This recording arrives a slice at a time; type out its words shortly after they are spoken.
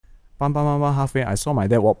halfway, I saw my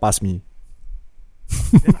dad walk past me.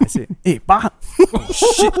 Then I said, "Hey, pa!" Oh,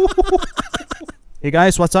 shit. Hey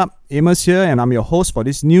guys, what's up? Amos here, and I'm your host for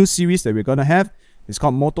this new series that we're gonna have. It's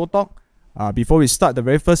called Moto Talk. Before we start the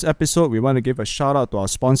very first episode, we want to give a shout out to our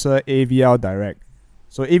sponsor, AVL Direct.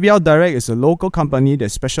 So AVL Direct is a local company that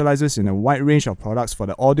specializes in a wide range of products for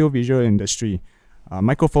the audio-visual industry.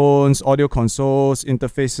 Microphones, audio consoles,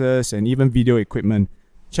 interfaces, and even video equipment.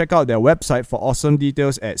 Check out their website for awesome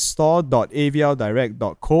details at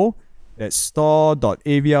store.avldirect.co. That's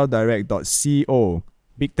store.avldirect.co.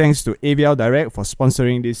 Big thanks to AVL Direct for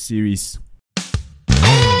sponsoring this series.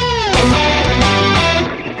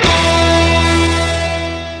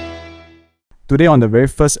 Today on the very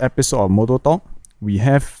first episode of Moto Talk, we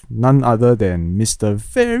have none other than Mr.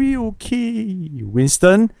 Very Okay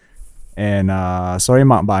Winston. And sorry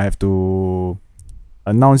Mark, but I have to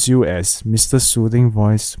announce you as Mr. Soothing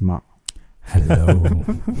Voice Mark. Hello.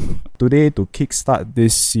 Today, to kickstart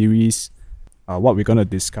this series, what we're going to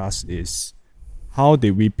discuss is how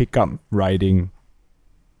did we pick up riding?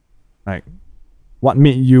 Like, what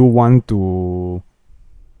made you want to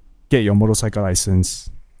get your motorcycle license?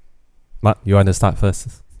 Mark, you want to start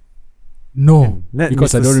first? No, Let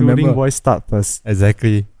because Mr. I don't Soothing remember. Voice start first.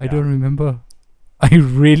 Exactly. I don't remember. I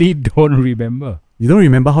really don't remember. You don't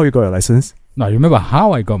remember how you got your license? No, I remember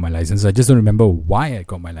how I got my license. I just don't remember why I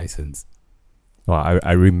got my license. Well,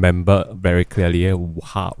 I remember very clearly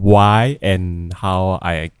why and how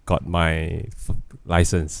I got my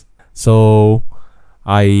license. So,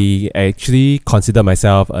 I actually consider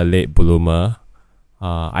myself a late bloomer.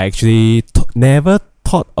 I actually never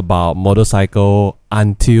thought about motorcycle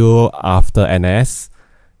until after NS.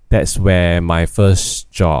 That's where my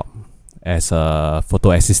first job as a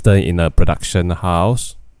photo assistant in a production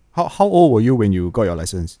house. How old were you when you got your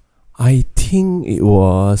license? I think it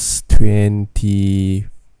was 22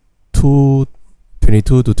 to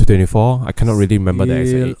 24. I cannot really remember the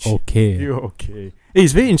exact age. Okay. You're okay.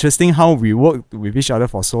 It's very interesting how we worked with each other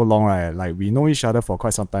for so long, right? Like, we know each other for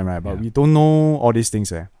quite some time, right? But we don't know all these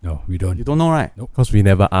things, eh? No, we don't. You don't know, right? Because we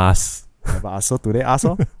never asked. Never ask. So today, ask,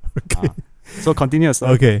 oh? Okay. So continue.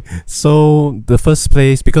 Okay, so the first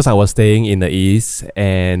place, because I was staying in the east,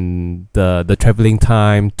 and the traveling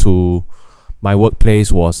time to my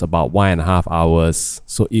workplace was about 1.5 hours.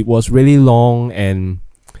 So it was really long, and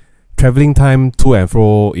traveling time to and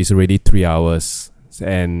fro is already 3 hours.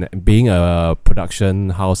 And being a production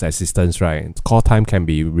house assistant, right, call time can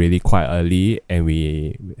be really quite early, and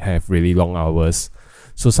we have really long hours.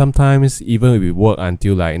 So sometimes even if we work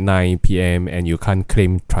until like 9 p.m. and you can't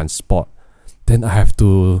claim transport, then I have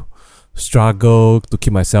to struggle to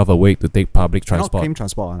keep myself awake to take public transport. Not claim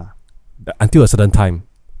transport, until a certain time.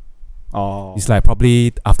 Oh. It's like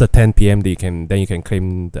probably after 10 p.m. you can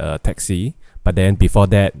claim the taxi. But then before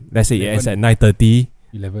that, let's say it ends at 9:30.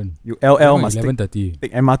 11. You LL must 11:30.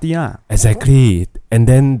 take MRT, lah. Exactly. And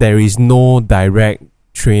then there is no direct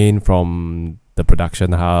train from the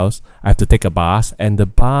production house. I have to take a bus, and the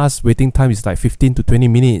bus waiting time is like 15 to 20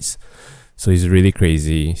 minutes. So it's really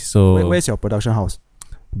crazy. So Where's your production house?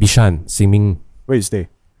 Bishan, Xinmin, Where you stay?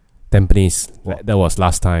 Tampines. That was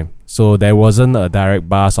last time. So there wasn't a direct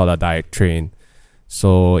bus or a direct train.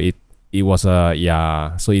 So it was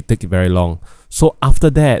so it took very long. So after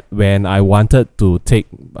that, when I wanted to take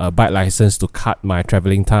a bike license to cut my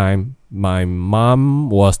traveling time, my mom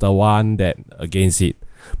was the one that against it.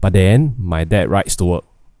 But then my dad rides to work.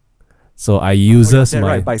 So I uses my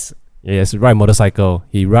ride bikes. Yes, ride motorcycle.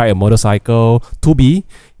 He ride a motorcycle 2B.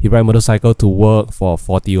 He ride motorcycle to work for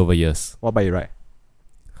 40 over years. What bike you ride?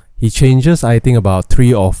 He changes, I think, about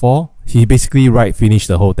 3 or 4. He basically finish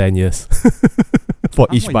the whole 10 years for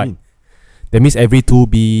each what bike. you mean? That means every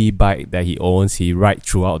 2B bike that he owns, he ride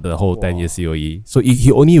throughout the whole 10 years COE. So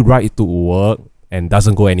he only ride to work and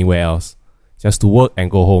doesn't go anywhere else. Just to work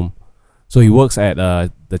and go home. So he works at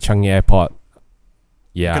the Changi Airport.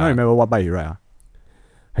 Yeah. I cannot remember what bike you ride.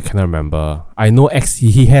 I cannot remember. I know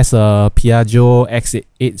he has a Piaggio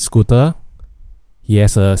X8 scooter. He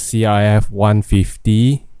has a CRF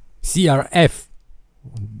 150. CRF.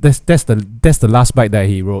 That's the last bike that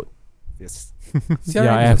he rode. Yes.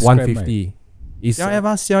 CRF 150. Is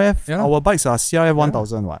CRF. Yeah. Our bikes are CRF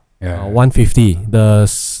 1000. What? Yeah. 150.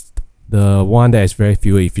 The one that is very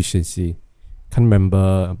fuel efficiency. Can't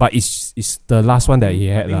remember, but it's the last one that he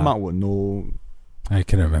I had. think Mark would know. I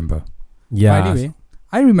can remember. Yeah. But anyway,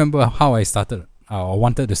 I remember how I started or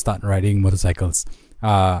wanted to start riding motorcycles.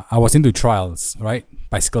 I was into trials, right?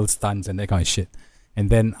 Bicycle stunts and that kind of shit. And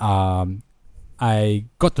then I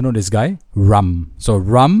got to know this guy, Ram. So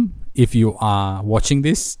Ram if you are watching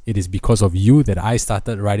this, it is because of you that I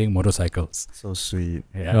started riding motorcycles. So sweet.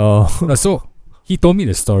 Yeah. Oh. So he told me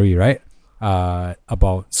the story, right?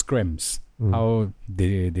 About scrams. Mm. How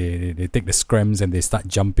they take the scrams and they start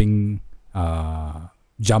jumping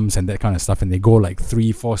jumps and that kind of stuff, and they go like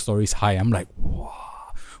 3-4 stories high. I'm like,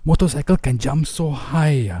 wow, motorcycle can jump so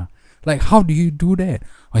high. Like, how do you do that?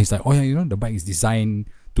 Oh, he's like, oh yeah, the bike is designed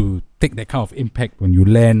to take that kind of impact when you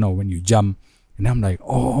land or when you jump. And I'm like,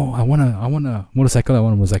 oh, I want a motorcycle,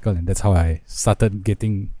 and that's how I started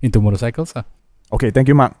getting into motorcycles. Okay, thank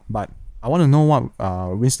you, Mark. But I want to know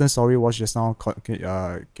what Winston's story was just now.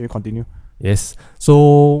 Can you continue? Yes.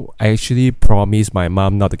 So I actually promised my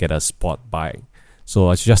mom not to get a sport bike. So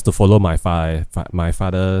it's just to follow my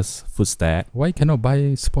father's footsteps. Why cannot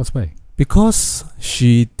buy sports bike? Because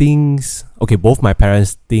she thinks, okay, both my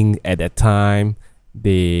parents think at that time,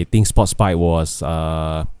 they think sports bike was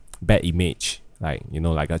bad image. Like,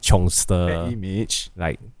 like a chongster. Bad image.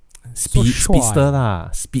 Like So speedster lah.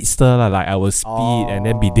 Like I will speed and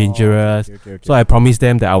then be dangerous. Okay. So I promised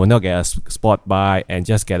them that I will not get a sport bike and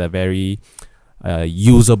just get a very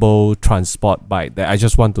usable transport bike that I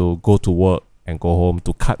just want to go to work and go home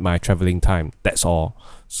to cut my traveling time. That's all.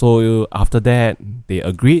 So after that, they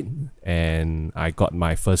agreed and I got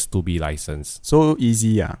my first 2B license. So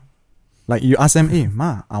easy, Like you ask them, hey,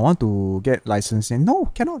 Ma, I want to get license. And no,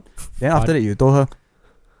 cannot. Then after that, you told her,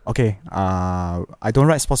 okay, I don't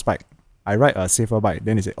ride sports bike. I ride a safer bike.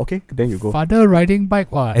 Then they say, okay, then you go. Father riding bike,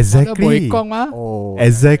 Exactly. Oh,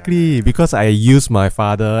 Exactly. Because I use my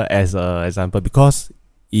father as an example. Because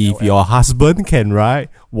if your husband can ride,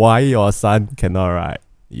 why your son cannot ride?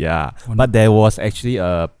 Yeah. But there was actually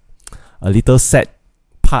a little sad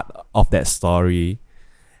part of that story.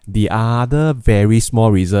 The other very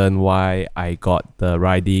small reason why I got the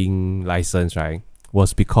riding license, right,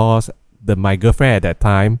 was because my girlfriend at that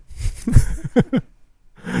time,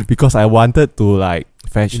 because I wanted to like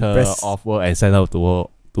fetch her off work and send her to work,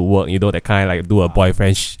 that kind, like do a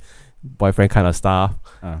boyfriend kind of stuff.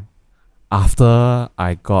 After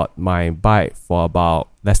I got my bike for about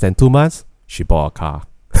less than 2 months, she bought a car.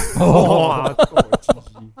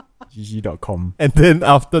 GG.com. And then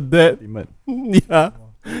after that, yeah,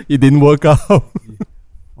 it didn't work out.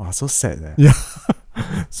 Wow, so sad. Yeah.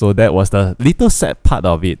 So that was the little sad part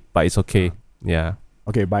of it, but it's okay. Yeah.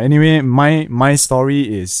 Okay, but anyway, my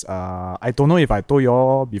story is I don't know if I told you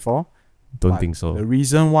all before. Don't think so. The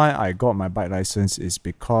reason why I got my bike license is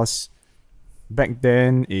because back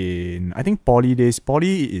then in, I think, poly days.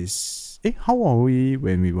 Poly is how old were we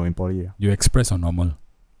when we were in poly? You express or normal?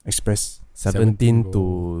 Express. 17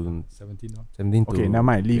 to 17 to Okay, never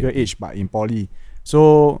mind. Legal age, but in poly.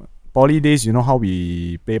 So poly days, you know how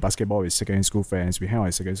we play basketball with secondary school friends. We hang out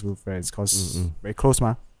with secondary school friends because very close,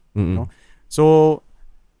 you know. So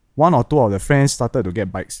one or two of the friends started to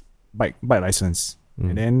get bike license.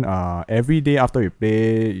 And then every day after we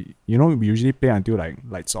play, we usually play until like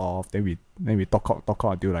lights off. Then we talk out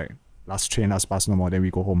until like last train, last bus, no more. Then we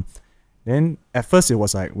go home. Then at first it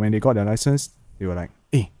was like when they got their license, they were like,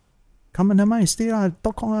 "Hey, come on, never mind, stay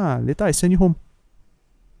talk out later I send you home."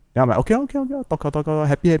 Then I'm like, okay, talk out,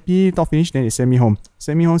 happy, talk finish. Then they send me home.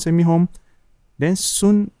 Then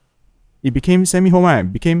soon it became send me home. Right?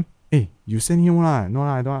 Became, hey, you send him lah. No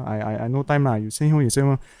lah, I don't. I no time lah. You send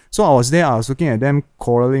home. So I was looking at them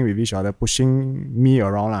quarreling with each other, pushing me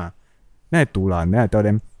around lah. Then I do lah. Then I tell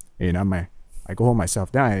them, hey, never mind. I go home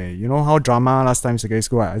myself. Then you know how drama last time secondary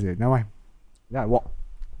school. I said, never mind. Then I walk.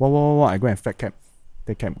 I go and flat cab.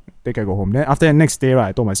 Take cab, go home. Then after the next day, right,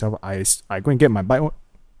 I told myself, I go and get my bike.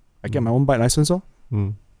 I get my own bike license.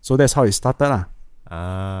 So that's how it started lah.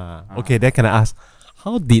 Okay, then can I ask,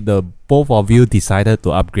 how did the both of you decided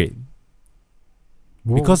to upgrade?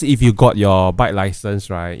 Whoa. Because if you got your bike license,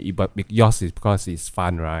 right, but yours is because it's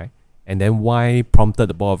fun, right? And then why prompted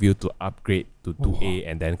the both of you to upgrade to 2A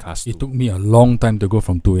and then class 2? It took me a long time to go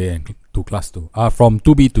from 2A and to class 2. From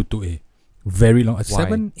 2B to 2A. Very long.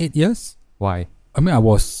 7-8 years? Why? I mean, I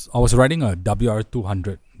was riding a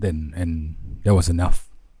WR200 then, and that was enough.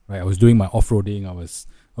 Right? I was doing my off-roading. I was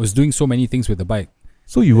doing so many things with the bike.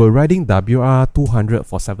 So you were riding WR200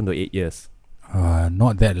 for 7 to 8 years?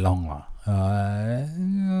 Not that long.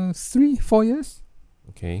 3-4 years.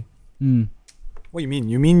 Okay. What you mean?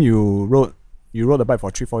 You mean you rode the bike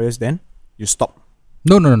for 3-4 years, then you stopped?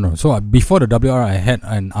 No. So before the WR, I had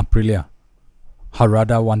an Aprilia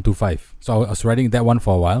Harada 125. So I was riding that one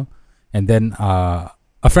for a while, and then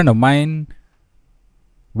a friend of mine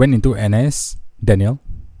went into NS. Daniel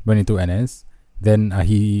went into NS. Then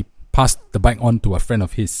he passed the bike on to a friend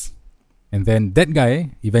of his, and then that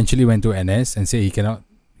guy eventually went to NS and said he cannot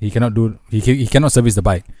service the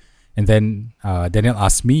bike, And then Daniel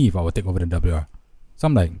asked me if I would take over the WR. So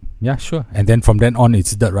I'm like, yeah, sure. And then from then on,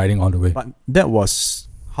 it's dirt riding all the way. But that was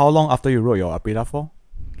how long after you rode your Aprilia for?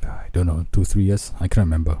 I don't know, 2-3 years. I can't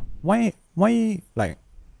remember. Why, like,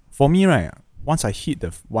 for me, right, once I hit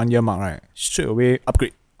the 1 year mark, right, straight away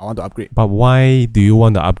upgrade. I want to upgrade. But why do you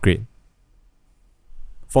want to upgrade?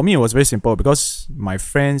 For me, it was very simple because my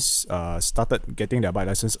friends started getting their bike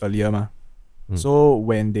license earlier, ma. So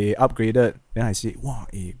when they upgraded, then I said, wow,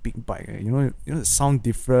 a big bike, you know, it sound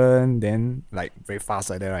different, then like very fast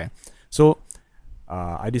like that, right? So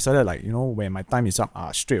I decided, like, you know, when my time is up,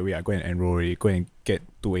 straight away I go and enroll already, go and get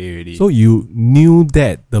 2A already. So you knew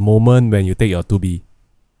that the moment when you take your 2B?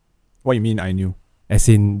 What you mean I knew? As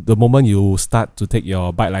in, the moment you start to take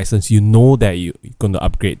your bike license, you know that you're going to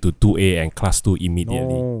upgrade to 2A and Class 2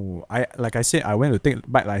 immediately. No, like I said, I went to take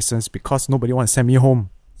bike license because nobody want to send me home.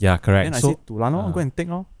 Yeah, correct. Then I So, said, Tulan, go and take.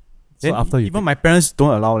 so Then after you even my parents don't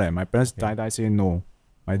allow that. My parents die say no.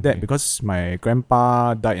 My dad, because my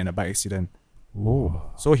grandpa died in a bike accident.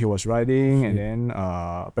 So he was riding, and then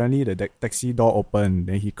apparently the taxi door opened.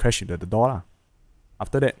 Then he crashed into the door lah.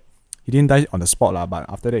 After that, he didn't die on the spot lah. But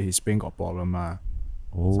after that, his brain got problem lah.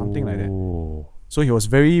 Something like that. So he was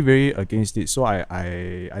very, very against it. So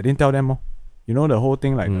I didn't tell them. You know the whole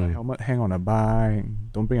thing, like the helmet hang on a bike,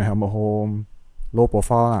 don't bring a helmet home, low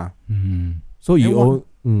profile lah. So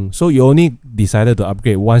so you only decided to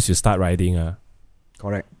upgrade once you start riding.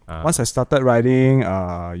 Correct. Once I started riding,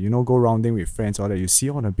 you know, go rounding with friends, all that, you see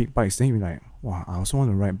all the big bikes, then you're like, wow, I also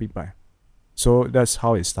want to ride big bike. So that's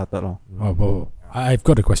how it started. I've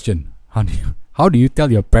got a question. How do you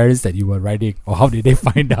tell your parents that you were riding, or how did they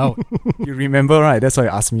find out? You remember, right? That's why you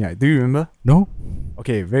asked me. Right? Do you remember? No.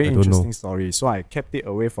 Okay, very interesting story. So I kept it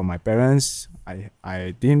away from my parents.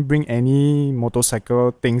 I didn't bring any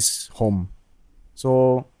motorcycle things home.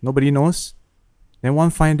 So nobody knows. Then one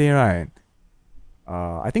fine day, right?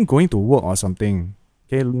 I think going to work or something.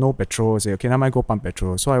 Okay, no petrol. Say, okay, now I might go pump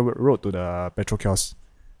petrol. So I rode to the petrol kiosk.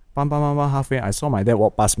 Pump, halfway, I saw my dad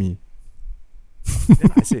walk past me.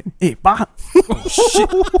 Then I said, hey, pa! Oh, shit!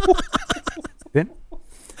 Then,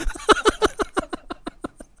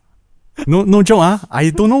 no joke, I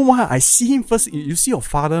don't know why. I see him first. You see your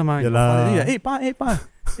father, man. Your father, then he like, hey, pa.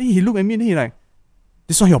 Then he look at me, then he like,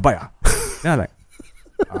 this one your bike, Then I like,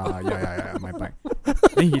 yeah, my bike.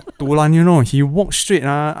 Then he tulan, you know, he walked straight.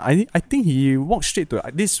 I think he walked straight to,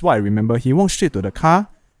 this is what I remember. He walked straight to the car.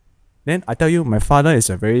 Then I tell you, my father is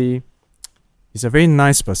a very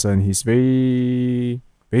nice person. He's very,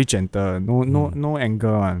 very gentle. No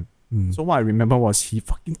anger one. So what I remember was he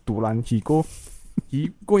fucking tulan. He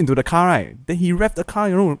go into the car, right? Then he revved the car,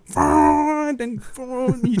 you know. Then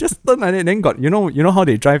he just turned like that. Then got, you know how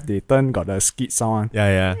they drive, they turn, got the skid sound.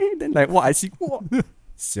 Yeah. Then like what I see,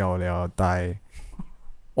 xiao liao die.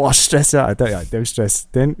 Wow, stress, I tell you, damn stress.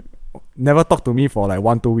 Then never talk to me for like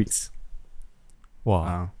 1-2 weeks.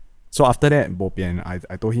 Wow. So after that, bo pian,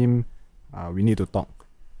 I told him, we need to talk.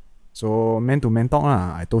 So man to man talk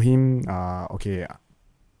lah. I told him, okay,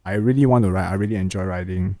 I really want to ride. I really enjoy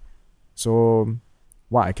riding. So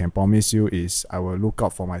what I can promise you is I will look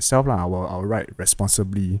out for myself lah. I'll ride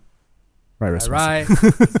responsibly. Ride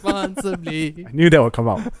responsibly. I knew that would come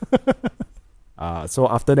out. So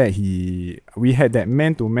after that, we had that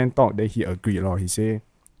man to man talk. Then he agreed lor. He said,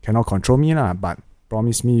 cannot control me lah, but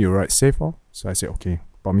promise me you ride safe lor. So I said, okay,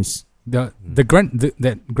 promise. That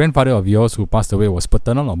grandfather of yours who passed away was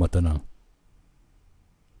paternal or maternal?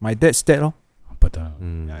 My dad's dad lor. Paternal.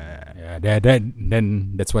 Yeah.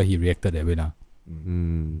 Then that's why he reacted that way lah.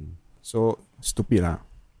 So stupid lah.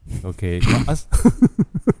 Okay.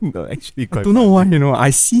 No, actually, I don't know why, you know.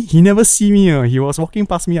 He never see me. He was walking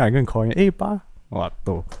past me. I go and call him. Hey, pa. What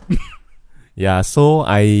to? Yeah, so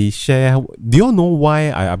I share. Do you know why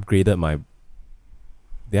I upgraded my?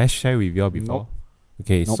 Did I share with you all before? Nope.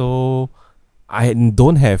 Okay, Nope. so I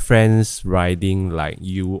don't have friends riding like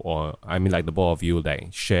you, or I mean like the both of you,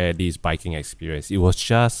 like share this biking experience. It was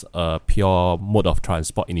just a pure mode of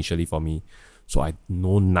transport initially for me. So I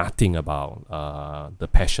know nothing about the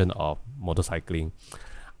passion of motorcycling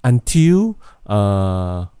until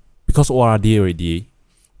because ORD already.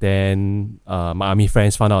 Then my army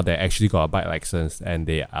friends found out that I actually got a bike license, and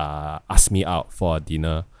they asked me out for a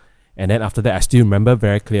dinner. And then after that, I still remember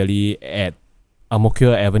very clearly at Ang Mo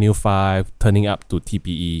Kio Avenue 5 turning up to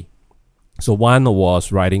TPE. So one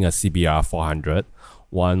was riding a CBR 400,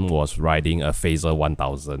 one was riding a Phaser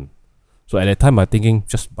 1000. So at that time, I'm thinking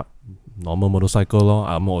just normal motorcycle lor.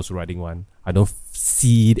 I'm also riding one. I don't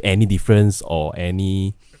see any difference or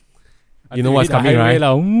any. You know what's coming, right?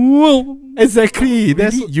 Exactly.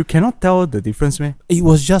 That's Really? You cannot tell the difference, man. it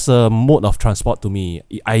was just a mode of transport to me.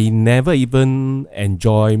 I never even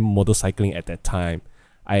enjoy motorcycling at that time.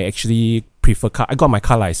 I actually prefer car. I got my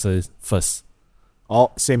car license first.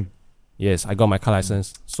 Oh, same. Yes, I got my car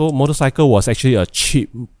license. So motorcycle was actually a cheap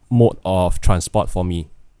mode of transport for me.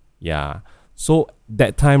 Yeah. So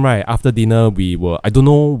that time, right, after dinner, I don't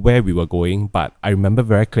know where we were going, but I remember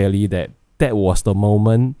very clearly that was the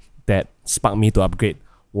moment that sparked me to upgrade,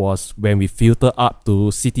 was when we filtered up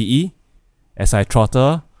to CTE. As I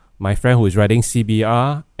throttle, my friend who is riding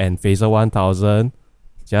CBR and Phaser 1000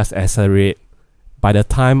 just accelerate. By the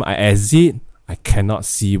time I exit, I cannot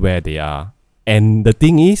see where they are. And the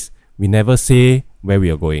thing is, we never say where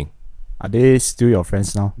we are going. Are they still your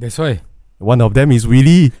friends now? That's why. One of them is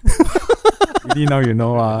Willie. Really, now you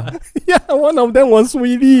know. Yeah, one of them was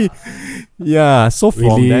Willie. Yeah, so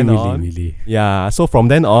from then on, yeah, so from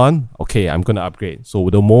then on, okay, I'm gonna upgrade. So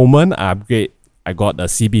the moment I upgrade, I got the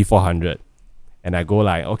CB400, and I go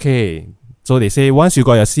like, okay. So they say once you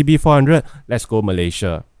got your CB400, let's go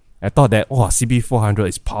Malaysia. I thought that CB400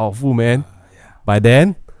 is powerful, man. By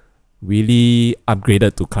then, Willie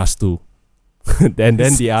upgraded to class 2. then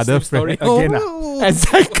the other friend again.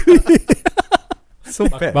 Exactly. So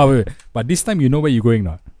bad. But this time you know where you're going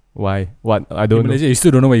now. Why? What? I don't In know. Malaysia, you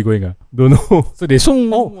still don't know where you're going. Don't know. So they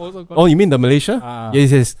Oh, you mean the Malaysia?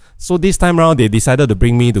 Yes. So this time round, they decided to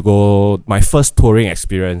bring me to go my first touring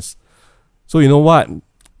experience. So you know what?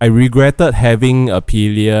 I regretted having a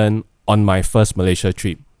pillion on my first Malaysia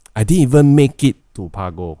trip. I didn't even make it to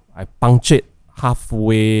Pago. I punctured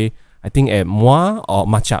halfway, I think at Muar or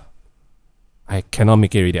Machap. I cannot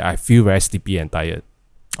make it already. I feel very sleepy and tired.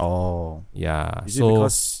 Oh. Yeah. Is it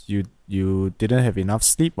because you didn't have enough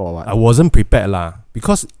sleep or what? I wasn't prepared lah.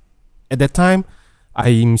 Because at that time,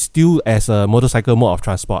 I'm still as a motorcycle mode of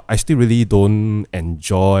transport. I still really don't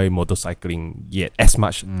enjoy motorcycling yet as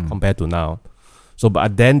much compared to now. So,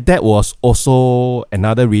 but then that was also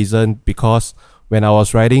another reason, because when I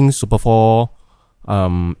was riding Super 4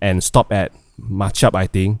 and stopped at Machap, I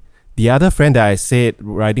think, the other friend that I said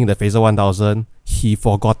riding the Phaser 1000, he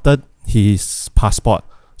forgotten his passport.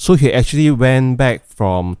 So he actually went back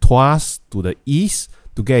from Tuas to the east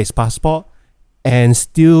to get his passport and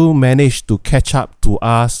still managed to catch up to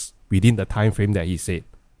us within the time frame that he said.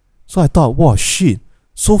 So I thought, wow, shit,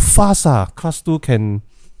 so fast class 2 can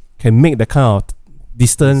make the kind of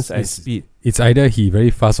distance and speed. It's either he very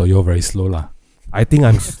fast or you're very slow lah. I think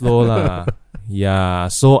I'm slow lah. Yeah.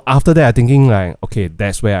 So after that, I'm thinking like, okay,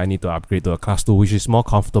 that's where I need to upgrade to a class 2, which is more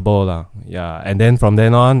comfortable lah. Yeah. And then from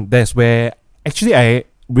then on, that's where actually I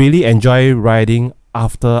really enjoy riding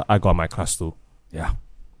after I got my class 2. Yeah.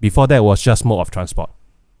 Before that was just mode of transport.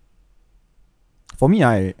 For me,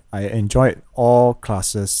 I enjoyed all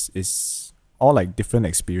classes. It's all like different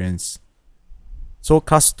experience. So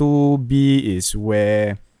class 2B is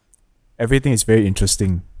where everything is very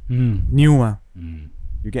interesting. New.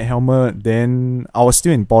 You get helmet. Then I was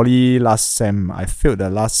still in poly last sem. I failed the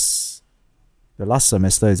last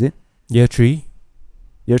semester, is it? Year 3?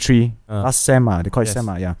 Year 3. Last sem. They call it sem.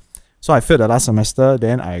 Yeah. So I failed the last semester.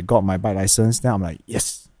 Then I got my bike license. Then I'm like,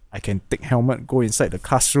 yes, I can take helmet, go inside the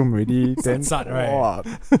classroom already. Then right?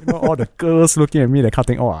 All the girls looking at me, they're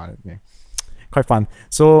cutting. Yeah. Quite fun.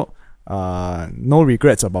 So no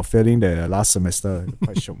regrets about failing the last semester.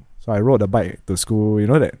 Quite shook. So I rode the bike to school. You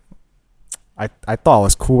know that I thought I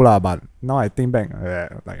was cool lah, but now I think back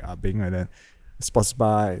like being like that. Sports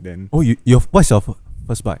bike, then What's your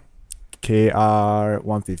first bike? KR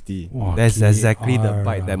 150. Wow, That's exactly the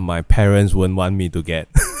bike that my parents wouldn't want me to get.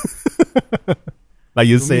 Like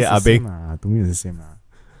you say, Abeng. To me, it's the same.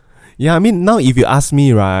 Yeah, I mean, now if you ask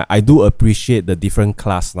me, right, I do appreciate the different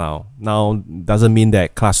class now. Now, doesn't mean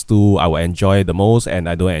that class 2 I will enjoy the most and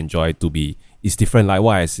I don't enjoy 2B. It's different, like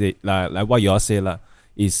what I said, like what you all say,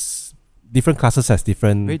 is different classes has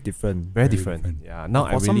different... Very different. Very different. Yeah, now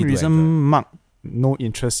I For really some do reason, enjoy. Mark no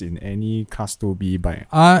interest in any class 2B bike.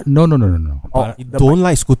 No. Oh, He don't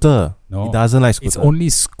like scooter. No. He doesn't like scooter. It's only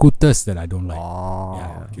scooters that I don't like.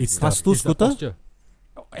 Oh, okay. It's Class the- 2 it's the scooter? posture.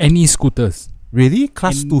 Any scooters. Really?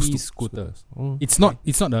 Class 2 Any scooters. It's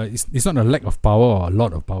not a lack of power or a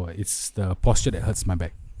lot of power. It's the posture that hurts my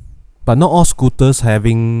back. But not all scooters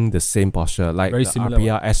having the same posture. Like Very the similar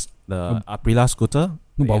the Aprilia scooter.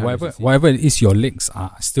 No, but whatever it is, your legs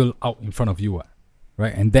are still out in front of you,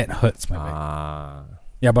 right? And that hurts my back.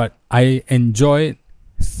 Yeah, but I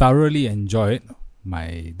thoroughly enjoyed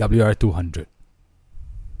my WR200.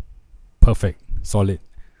 Perfect, solid.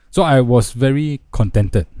 So I was very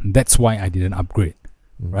contented. That's why I didn't upgrade,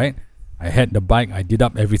 right? I had the bike. I did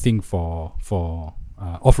up everything for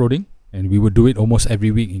off-roading, and we would do it almost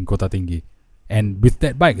every week in Kota Tinggi. And with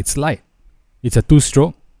that bike, it's light. It's a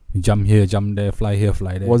 2-stroke. You jump here, jump there, fly here,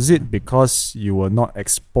 fly there. Was it because you were not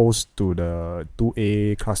exposed to the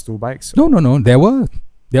 2A Class 2 bikes? No. There were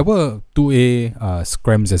 2A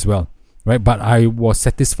scrams as well, right? But I was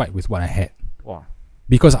satisfied with what I had Wow.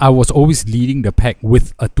 because I was always leading the pack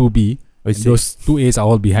with a 2B. I And see. those 2As are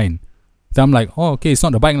all behind. So I'm like, oh, okay, it's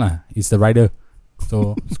not the bike lah, it's the rider.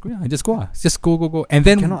 So screw it, just go lah. Just go. And I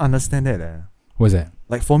then cannot understand that. what's that?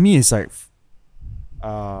 Like for me, it's like,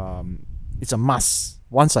 it's a must.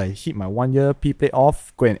 Once I hit my 1 year P plate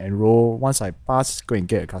off, go and enroll. Once I pass, go and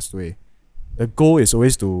get a Class 2A. The goal is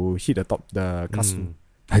always to hit the Class 2.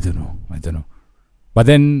 I don't know. But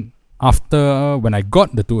then after when I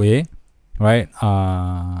got the 2A, right?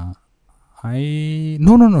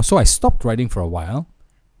 So I stopped riding for a while,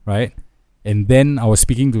 right? And then I was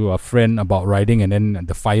speaking to a friend about riding, and then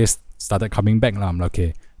the fires started coming back. I'm like,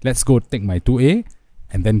 okay, let's go take my 2A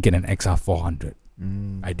and then get an XR 400.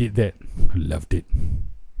 I did that. Loved it.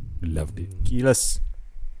 Keyless.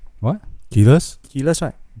 What? Keyless? Keyless,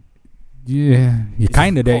 right? Yeah, you It's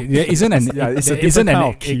kind of. There called- isn't an. Yeah, it's a there isn't different an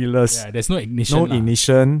kind of keyless. Yeah, there's no ignition. No lah.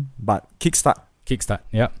 ignition, but kickstart. Kickstart.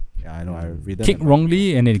 Yeah. Yeah, I know. I read that. Kick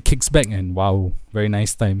wrongly and then it kicks back, and wow, very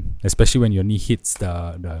nice time. Especially when your knee hits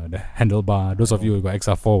the handlebar. Those of you who got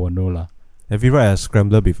XR4 will know lah. Have you ride a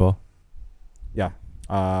scrambler before? Yeah.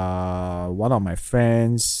 One of my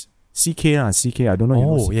friends, CK, I don't know. you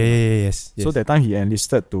know Oh, CK. yes. So that time he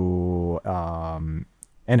enlisted to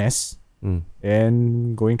NS.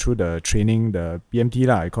 And going through the training, the BMT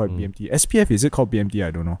lah, I call it BMT. SPF, is it called BMT?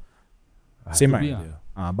 I don't know. Same right.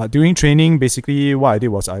 But during training, basically what I did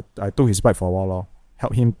was I took his bike for a while, lor.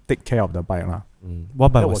 Help him take care of the bike lah.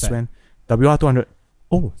 What bike That was was that? when WR200.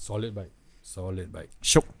 Oh, Solid bike.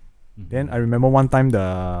 shook. Then I remember one time the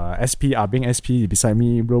SP, being SP beside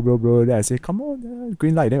me, bro. Then I say, come on,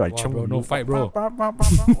 green light. Then I Wow, chung bro, you. no fight, bro.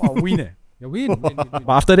 Wow, win eh. Yeah, win. But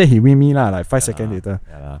after that he win me lah, like 5 seconds later.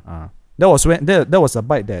 Yeah. That was when that was the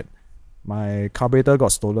bike that my carburetor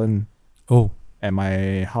got stolen Oh. at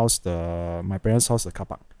my house, my parents' house, the car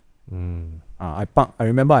park. I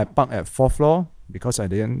remember I parked at 4th floor because I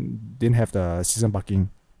didn't have the season parking.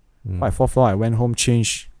 But at 4th floor I went home,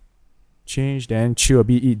 change, then chill a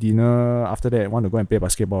bit, eat dinner. After that, want to go and play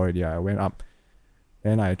basketball already. I went up.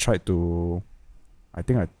 Then I tried to, I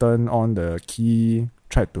think I turned on the key,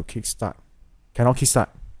 tried to kickstart. Cannot kickstart.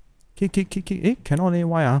 Kick. Cannot.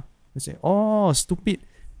 Why? I say, oh, stupid.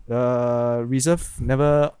 The reserve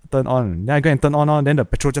never turn on. Then I go and turn on, then the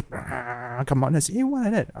petrol just come out. And I say, why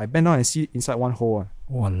like that? I bend down and see inside one hole.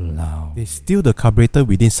 Walao. They steal the carburetor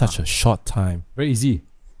within such a short time. Very easy.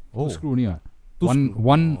 Oh. 2 screw only. Two One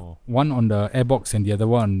screw. one on the airbox and the other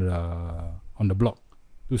one on the block.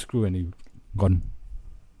 2 screw and you gone.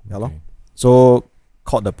 Yeah, lor. So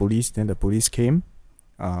called the police. Then the police came.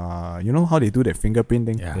 You know how they do that fingerprint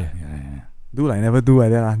thing? Yeah. Do like never do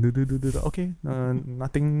like that lah. Do. Okay,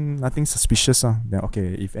 nothing suspicious Then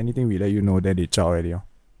okay, if anything we let you know. Then they chow already.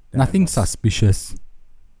 Then Nothing I was- suspicious.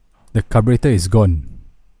 The carburetor is gone.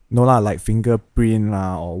 No lah, like fingerprint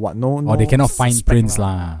lah or what? No. Or they cannot find suspect prints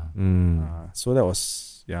lah. So that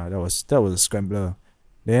was a scrambler.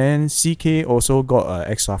 Then CK also got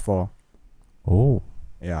a XR4. Oh.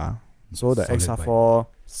 Yeah. So the Solid XR4.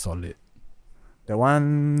 Solid. That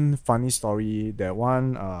one funny story. That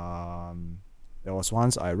one there was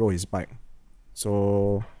once I rode his bike.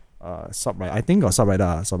 So subrider, I think got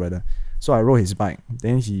subrider. So I rode his bike.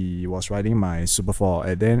 Then he was riding my Super 4.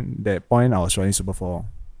 At then that point I was riding Super 4.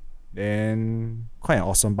 Then quite an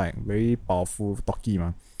awesome bike, very powerful, torquey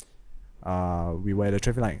man. We were at the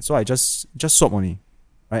traffic light. So I just swap only.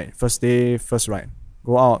 Right? First day, first ride.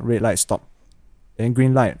 Go out, red light, stop. Then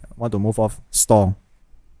green light, want to move off, stall.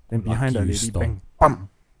 Then behind the Lucky you lady, stall. bang, bam.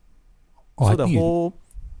 Oh, So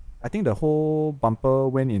I I think the whole bumper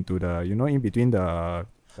went into the, in between the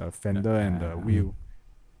fender and the wheel.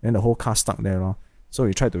 Then the whole car stuck there. Lor. So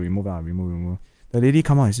we tried to remove. The lady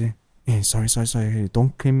come out and say, hey, sorry, hey,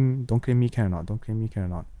 don't claim me can or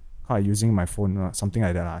not. How I using my phone, something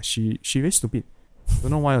like that. She very stupid.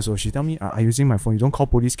 Don't know why also. She tell me, I using my phone. You don't call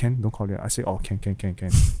police, can? Don't call it. I say, oh, can.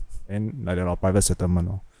 And like that, private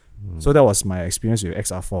settlement. So that was my experience with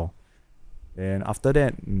XR4. Then after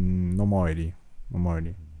that, no more already.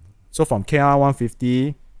 So from KR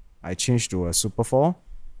 150, I changed to a Super 4.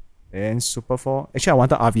 Then Super 4. Actually, I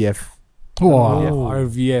wanted RVF. Wow,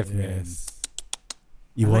 RVF, man. Yes.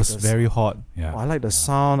 It I like was the very hot. Yeah. I like the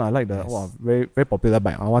sound. I like the very very popular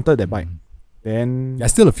bike. I wanted that bike. Then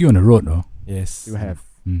There's still a few on the road, though. Yes. you have.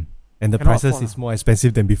 And the Cannot prices afford is more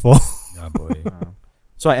expensive than before. Yeah, boy.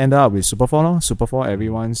 So I ended up with Super 4 lor. Super 4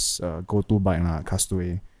 everyone's go-to bike lah, Cast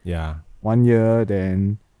 2A. Yeah. 1 year,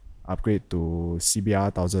 then upgrade to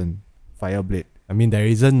CBR 1000 Fireblade. I mean, there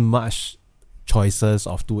isn't much choices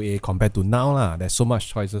of 2A compared to now lah. There's so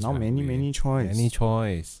much choices. Now for many 2A. choice. Many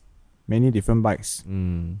choice. Many different bikes.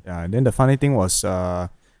 Yeah. Then the funny thing was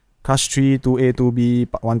Cast 3, 2A,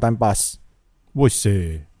 2B, one time pass. What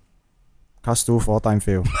say? Cast 2, 4-time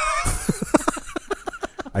fail.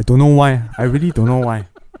 I don't know why. I really don't know why.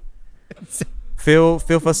 Fail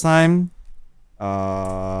first time.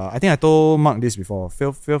 I think I told Mark this before.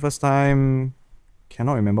 Fail first time.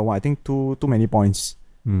 Cannot remember why. I think too many points.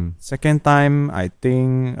 Second time, I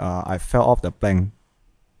think I fell off the plank.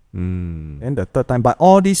 Then the third time, but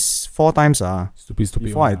all these 4 times Stupid.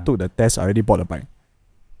 before I took the test, I already bought the bike.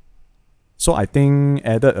 So I think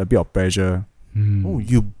added a bit of pressure. Oh,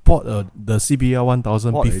 you bought the CBR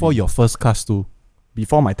 1000 Bought before already. your first Cast 2.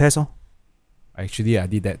 Before my test, Actually, I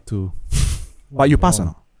did that too. but you passed or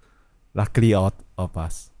not? Luckily, all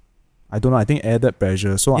pass. I don't know. I think added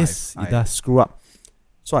pressure. So Yes, I it does. screw up.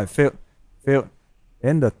 So I failed.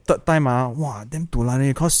 Then the third time, wow, damn dulan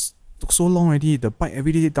because took so long already. The bike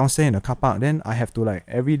every day downstairs in the car park. Then I have to like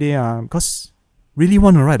every day because really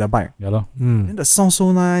want to ride the bike. Yeah, lor. Then the sound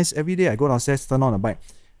so nice. Every day I go downstairs, turn on the bike,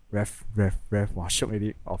 rev. Wow, shook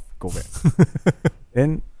already. Off, go back.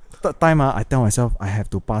 Then third time, I tell myself I have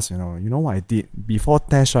to pass. You know what I did before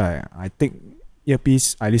test, right? I take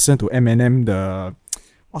earpiece. I listen to Eminem. The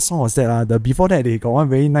what song was that? The before that they got one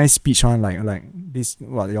very nice speech one like this.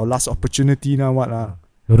 What your last opportunity now? What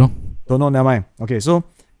You know? Don't know. Never mind. Okay, so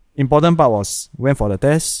important part was went for the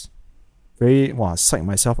test. Very psych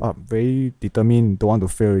myself up. Very determined. Don't want to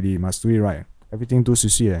fail already. Must do it right. Everything do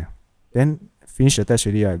sushi. Then finish the test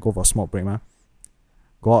already. I go for smoke break.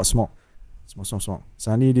 Go out smoke.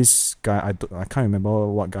 Suddenly this guy, I can't remember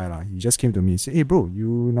what guy lah. He just came to me. He said, "Hey bro,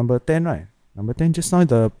 you number 10 right? Number 10 just now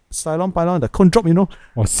the Cylon pylon, the cone drop, Oh,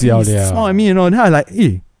 He siao smiled at me, Then I like,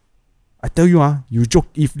 hey, I tell you you joke.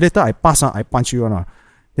 If later I pass I punch you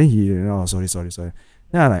Then he, sorry.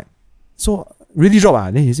 Then I like, so really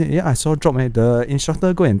drop Then he said, yeah, I saw drop. The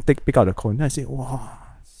instructor go and pick out the cone. Then I said, wow.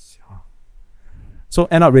 So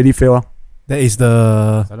end up really fail. That is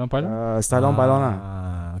the Silent pilot? Stylon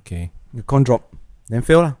pylon okay. The cone drop. Then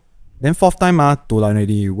fail Then fourth time to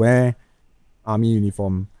already wear army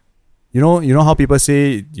uniform. You know how people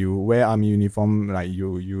say you wear army uniform like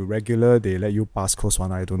you regular they let you pass course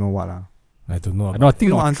one. I don't know what I don't know. No, I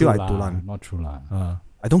think Not not until true I lah. dulan. Not true lah.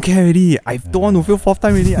 I don't care already. I don't want to feel fourth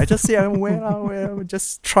time already. I just say I wear.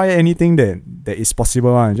 Just try anything that is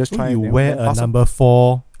possible. Just try. you then wear a pass number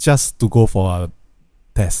 4 just to go for a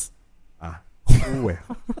test. Who wear?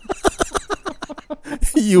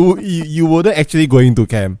 you wouldn't actually going to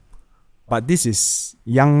camp. But this is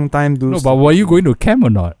young time. No, but were you going to camp or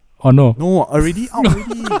not? Or no? No, already out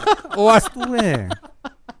already. What? Still wear.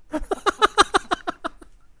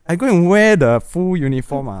 I go and wear the full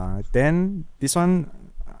uniform. Then this one,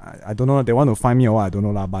 I don't know. They want to find me or what? I don't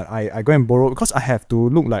know lah. But I go and borrow because I have to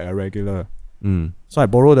look like a regular. So I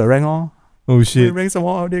borrow the rank Oh shit. Rank some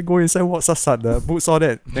more. They go inside what the boots all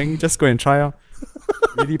that. Then just go and try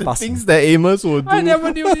Really pass. Things that Amos would do. I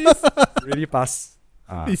never knew this. Really pass.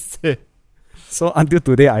 He said. So until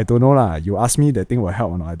today, I don't know lah. You ask me that thing will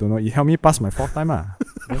help or not? I don't know. It helped me pass my fourth time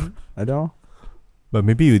Then, I don't know. But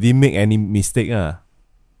maybe you didn't make any mistake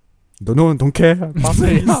Don't know. Don't care. Pass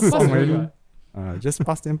already. Pass Song already. already. Just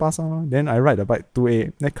pass Then I ride the bike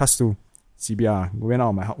 2A. Then Cast 2 CBR. Went out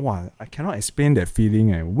of my house. Wow, I cannot explain that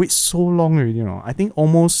feeling. Wait so long already. I think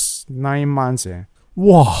almost 9 months.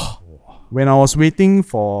 Wow. When I was waiting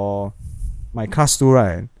for my Cast 2,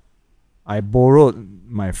 right, I borrowed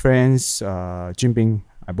my friend's Jinping.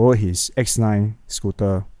 I borrowed his X9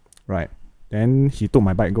 scooter, right. Then he took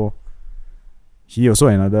my bike go. He also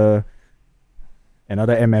another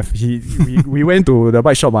MF. We went to the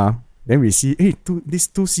bike shop. Then we see, these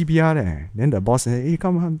two CBR. Then the boss said, hey,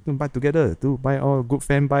 come on, buy together. To buy all good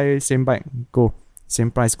fan, buy same bike, go. Same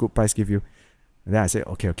price, good price give you. And then I said,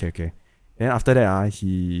 okay. Then after that,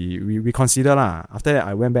 we consider lah. After that,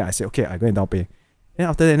 I went back. I said, okay, I go and down pay. Then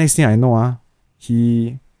after that, next thing I know,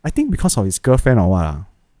 I think because of his girlfriend or what,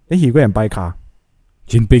 then he go and buy car.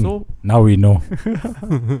 Jinping. So- Now we know.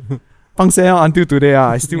 Pang sale until today,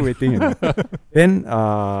 I still waiting. Then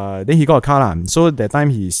he got a car lah. So that time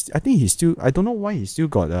I don't know why he still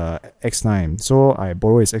got a X9. So I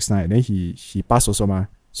borrow his X9. Then he passed also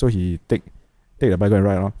So he take the bike go and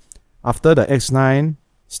ride After the X9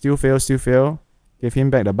 still fail. Gave him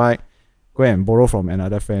back the bike. Go and borrow from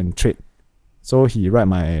another friend, trade. So he ride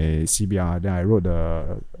my CBR. Then I rode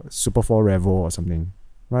the Super 4 Revo or something.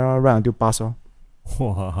 Right until pass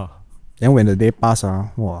Wow. Then when the day passed,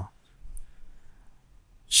 wow.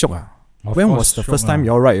 Shock. Of When course, was the shock first time lah.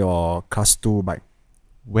 you all ride your class 2 bike?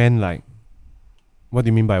 When, like, what do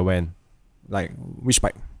you mean by when? Like, which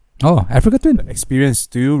bike? Oh, Africa Twin. Experience,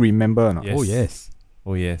 do you remember or not? Yes. Oh, yes.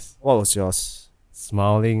 Oh, yes. What was yours?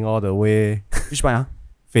 Smiling all the way. Which bike?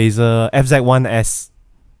 Phaser FZ1S.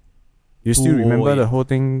 You still remember 208. the whole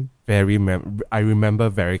thing? I remember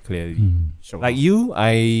very clearly. Shock. Like you,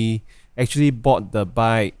 I actually bought the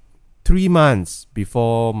bike 3 months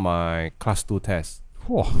before my class 2 test.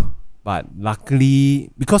 Oh, But luckily,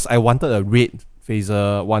 because I wanted a red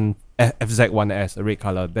Phaser FZ1S, a red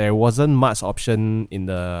color, there wasn't much option in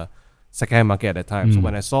the second-hand market at the time. So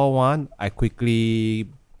when I saw one, I quickly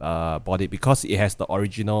bought it because it has the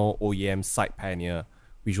original OEM side pannier,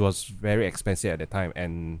 which was very expensive at the time,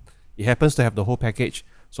 and it happens to have the whole package.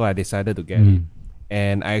 So I decided to get it,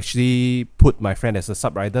 and I actually put my friend as a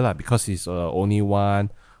sub rider lah, because he's the only one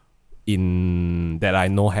in that I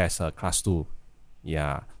know has a class 2.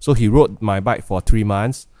 Yeah, so he rode my bike for 3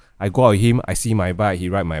 months. I go out with him, I see my bike, he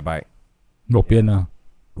ride my bike. bo pian lah.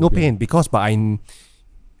 No pain, because but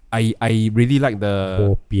I really like the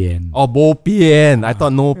Bo pian. bo pian. I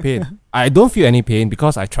thought no pain. I don't feel any pain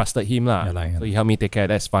because I trusted him lah. Yeah lah, yeah So he helped me take care.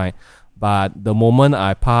 That's fine. But the moment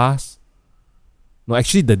I passed, no,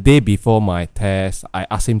 actually the day before my test, I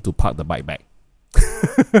asked him to park the bike back.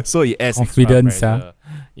 So he adds extra Confidence, pressure.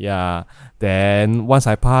 Yeah. Then once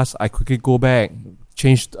I passed, I quickly go back,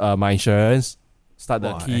 changed my insurance, start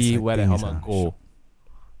the Wow, key, where the exciting, helmet go.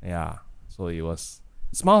 Yeah. So it was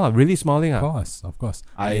really smiling. Of course.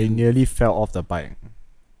 I nearly fell off the bike.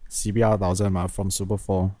 CBR 1000 from Super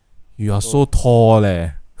 4. You are so tall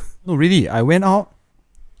eh. No, really. I went out.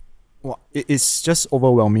 Wow, it's just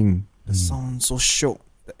overwhelming. The sound so shook.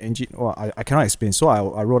 The engine. Wow, I cannot explain. So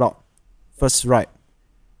I rode out. First ride.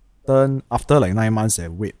 Turn after like 9 months.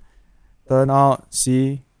 Wait. Turn out.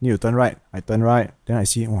 See. Need to turn right. I turn right. Then I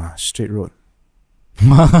see. Wow, straight road.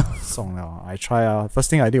 Song now. I try. First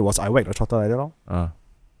thing I did was I whacked the throttle like that.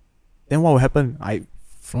 Then what will happen? I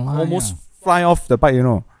almost fly off the bike.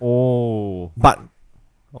 Oh. But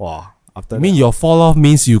wow. After I mean, your fall off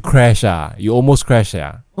means you crash You almost crash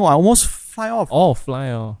no, I almost fly off. Oh,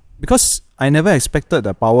 fly off. Because I never expected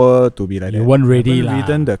the power to be like You that. weren't ready Never lah.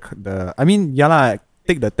 ridden the I mean, yeah lah,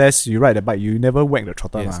 take the test, you ride the bike, you never whack the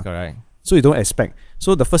throttle Yes, lah. correct. So you don't expect.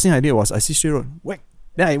 So the first thing I did was I see straight road, whack.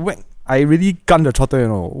 Then I whack. I really gun the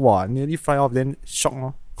throttle, Wow, nearly fly off, then shock,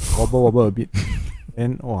 wobble a bit.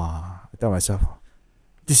 Then, wow, I tell myself,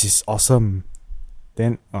 this is awesome.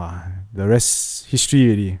 Then, the rest, history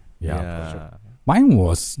already. Yeah. Mine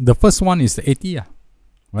was, the first one is the 80. Right?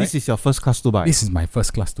 This is your first class 2 bike? This is my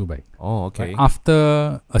first class 2 bike. Oh, okay. Like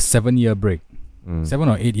after a 7-year break, 7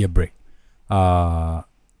 or 8 year break, I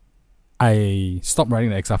stopped riding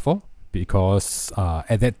the XR4 because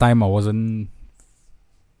at that time I wasn't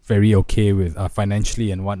very okay with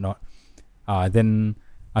financially and whatnot. Then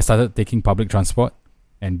I started taking public transport,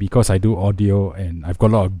 and because I do audio and I've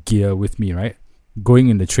got a lot of gear with me, right? Going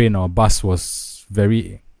in the train or bus was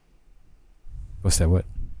very, what's that word?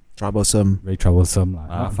 Troublesome. Very troublesome,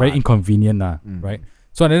 very fun. inconvenient, right?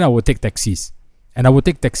 So then I would take taxis, and I would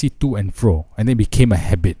take taxi to and fro, and it became a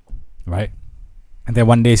habit, right? And then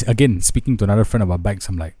one day, again, speaking to another friend about bikes,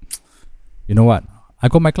 I'm like, you know what? I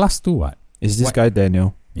got my class 2, what? Is this What? guy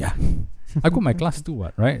Daniel? Yeah. I got my class 2,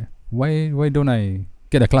 what, right? Why don't I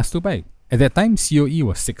get a class 2 bike? At that time, COE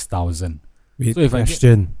was 6,000. Wait, So if I get-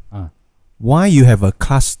 question. Why you have a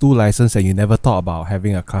class 2 license and you never thought about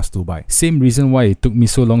having a class 2 bike? Same reason why it took me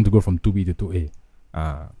so long to go from 2B to 2A.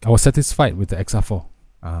 I was satisfied with the XR4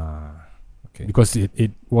 okay. because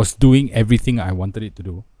it was doing everything I wanted it to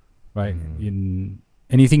do, right? In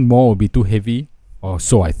anything more would be too heavy, or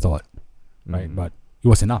so I thought, right? But it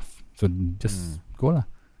was enough, so just go lah.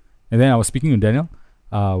 And then I was speaking to Daniel.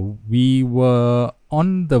 We were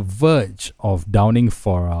on the verge of downing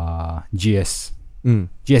for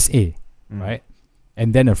GSA, right?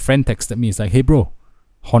 And then a friend texted me. It's like, hey bro,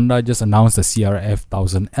 Honda just announced the CRF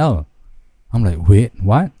 1000L. I'm like, wait,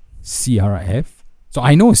 what? CRF? So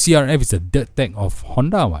I know CRF is a dirt tech of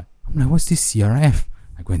Honda, what? I'm like, what's this CRF?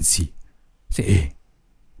 I go and see. Say, hey,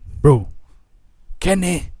 bro,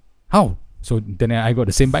 can how? So then I got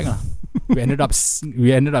the same bike lah. We ended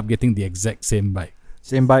up getting the exact same bike.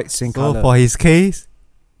 Same bike, same So color. for his case,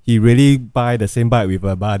 he really buy the same bike with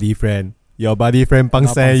a buddy friend. Your buddy friend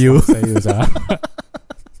pangseh you.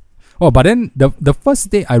 Oh, but then the first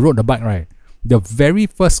day I rode the bike, right? The very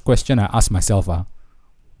first question I asked myself,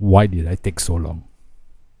 why did I take so long?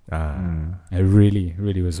 I really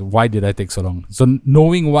was. Why did I take so long? So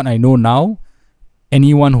knowing what I know now,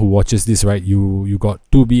 anyone who watches this, right? You got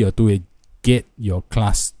 2B or 2A, get your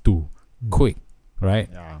class 2 quick, right?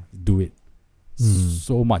 Yeah. Do it.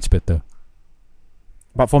 So much better.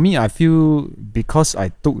 But for me, I feel because I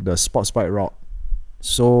took the sports bike route,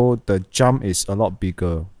 so the jump is a lot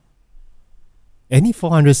bigger. Any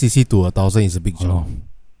 400cc to 1000 is a big jump.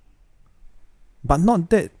 But not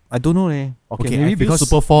that. I don't know. Okay, maybe I feel because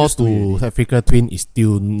Super 4 used to to it. Africa Twin is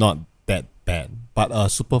still not that bad. But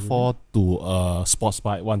Super 4 to sports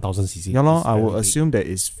bike 1000cc. Yeah, lor, is I very would big. assume that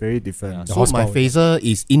it's very different. Yeah, The so my horsepower. phaser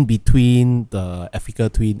is in between the Africa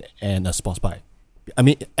Twin and a sports bike. I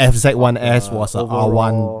mean, FZ1S was a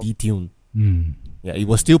overall- R1 detune. Mm. Yeah, it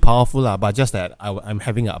was still powerful but just that I'm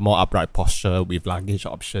having a more upright posture with luggage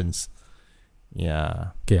options.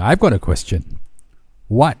 Yeah. Okay, I've got a question.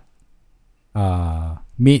 What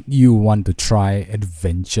made you want to try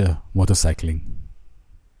adventure motorcycling?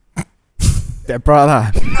 Deborah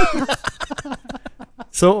lah.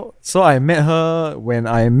 So I met her. When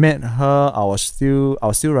I met her, I was still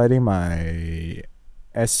riding my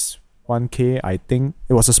S1K. I think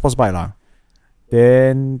it was a sports bike lah.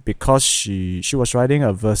 Then because she was riding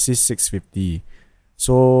a Versys 650,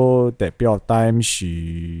 so that period of time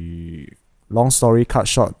long story cut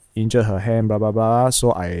short, injured her hand, blah blah blah.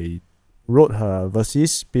 So I rode her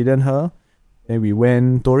Versys, pedaled her. Then we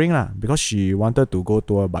went touring lah because she wanted to go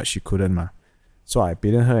tour but she couldn't mah. So I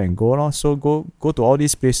pedaled her and go lor. So go to all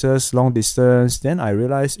these places, long distance. Then I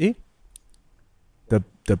realized, the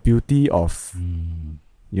beauty of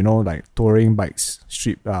like touring bikes,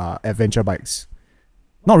 street adventure bikes.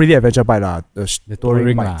 Not really adventure bike lah, the touring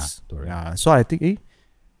touring lah, bikes. touring. Yeah. So I think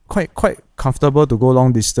quite comfortable to go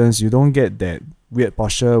long distance. You don't get that weird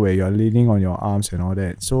posture where you're leaning on your arms and all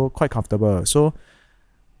that. So quite comfortable. So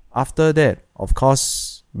after that, of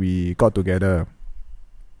course, we got together.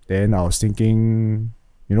 Then I was thinking,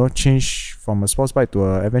 change from a sports bike to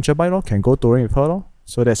an adventure bike lor. Can go touring with her lor.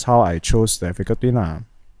 So that's how I chose the Africa Twin lah.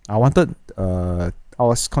 I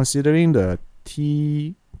was considering the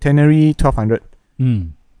Tenere 1200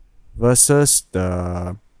 versus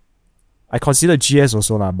I considered GS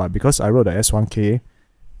also lah, but because I rode the S1K,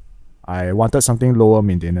 I wanted something lower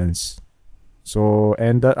maintenance. So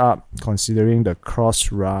ended up considering the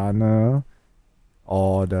Cross Runner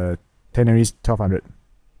or the Tenere 1200.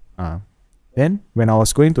 Then when I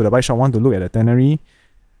was going to the bike shop, want to look at the Tenere,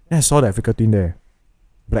 then I saw the Africa Twin there,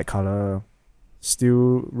 black color,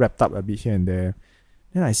 still wrapped up a bit here and there.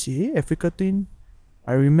 Then I see, Africa Twin.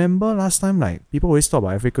 I remember last time like people always talk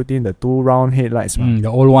about Africa Twin, the 2 round headlights, The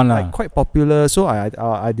old one lah. like quite popular. So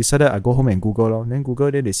I decided I go home and Google lor. Then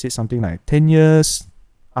Google, then they said something like 10 years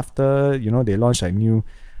after they launched like new,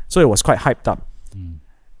 so it was quite hyped up.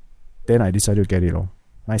 Then I decided to get it lor.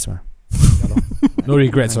 Nice man. No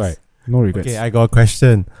regrets, Nice. right? No regrets. Okay, I got a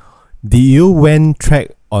question. Did you went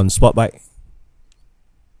track on sport bike?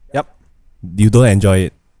 Yep. You don't enjoy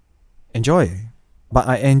it? Enjoy, but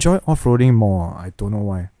I enjoy off-roading more. I don't know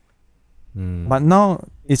why. But now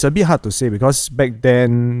it's a bit hard to say because back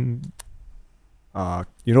then,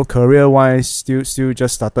 career-wise, still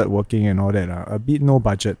just started working and all that. A bit no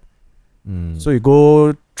budget. So you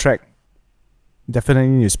go track, definitely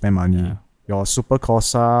need to spend money. Yeah. Your Super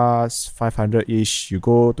Corsa 500-ish, you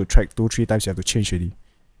go to track 2-3 times, you have to change already.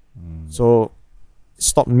 So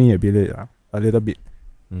stopped me a little bit.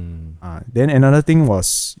 Then another thing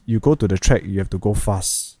was, you go to the track, you have to go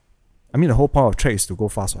fast. I mean, the whole point of track is to go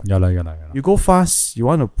fast. Right? Yeah lah. You go fast, you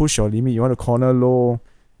want to push your limit, you want to corner low,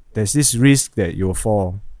 there's this risk that you'll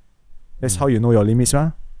fall. That's how you know your limits,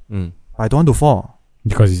 huh? I don't want to fall.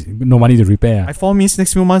 Because no money to repair. I fall means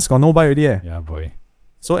next few months got no bike already. Yeah, boy.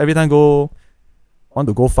 So every time want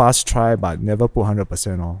to go fast, try, but never put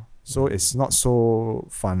 100%. So it's not so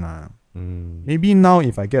fun. Maybe now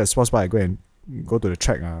if I get a sports bike, I go to the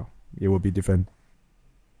track, it will be different.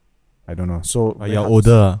 I don't know. So But you're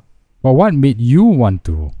older. But what made you want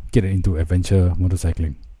to get into adventure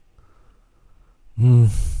motorcycling?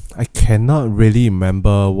 I cannot really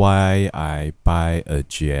remember why I buy a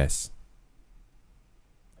GS.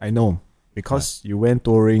 I know. Because you went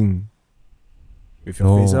touring with your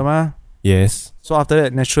No. Phaser, mah. Yes. So after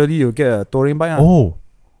that, naturally you get a touring bike. Oh,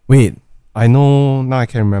 wait. I know now. I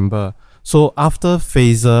can remember. So after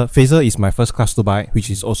Phaser is my first class 2 bike, which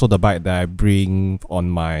is also the bike that I bring on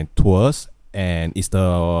my tours, and it's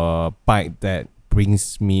the bike that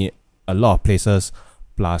brings me a lot of places,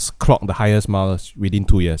 plus clock the highest miles within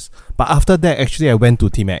 2 years. But after that, actually, I went to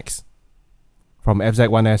T-Max. From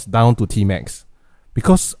FZ1S down to T-Max.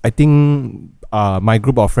 Because I think my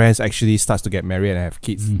group of friends actually starts to get married and have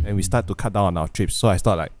kids, and we start to cut down on our trips. So I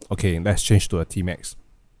thought like, okay, let's change to a T-Max.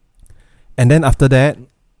 And then after that,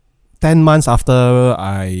 10 months after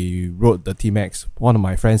I rode the T-Max, one of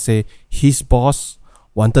my friends say his boss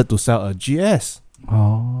wanted to sell a GS.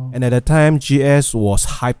 Oh. And at the time, GS was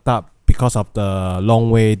hyped up because of the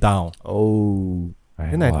long way down. Oh.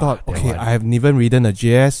 Then I thought, okay, I have never ridden a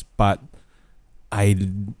GS, but I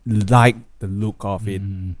like the look of it.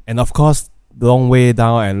 And of course, long way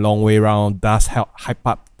down and long way round does help hype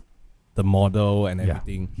up the model and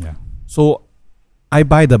everything. Yeah. So I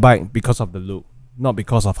buy the bike because of the look, not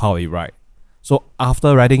because of how it rides. So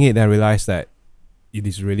after riding it, I realized that it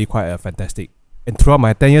is really quite a fantastic. And throughout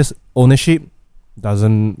my 10 years ownership,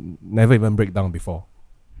 never even break down before.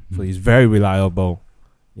 So it's very reliable.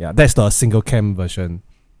 Yeah, that's the single cam version.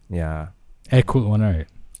 Yeah. Air-cooled one, right?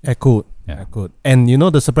 Air-cooled. Yeah. Air-cooled. And you know,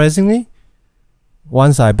 the surprisingly,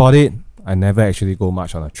 once I bought it, I never actually go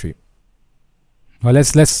much on a trip. Well,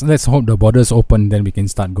 let's hope the borders open, then we can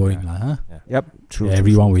start going. Huh? Yep, true. Yeah,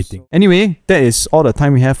 everyone waiting. Anyway, that is all the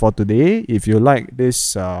time we have for today. If you like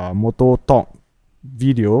this Moto Talk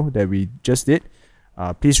video that we just did,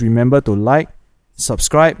 please remember to like,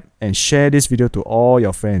 subscribe, and share this video to all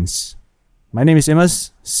your friends. My name is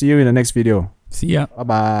Amos. See you in the next video. See ya.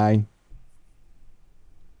 Bye-bye.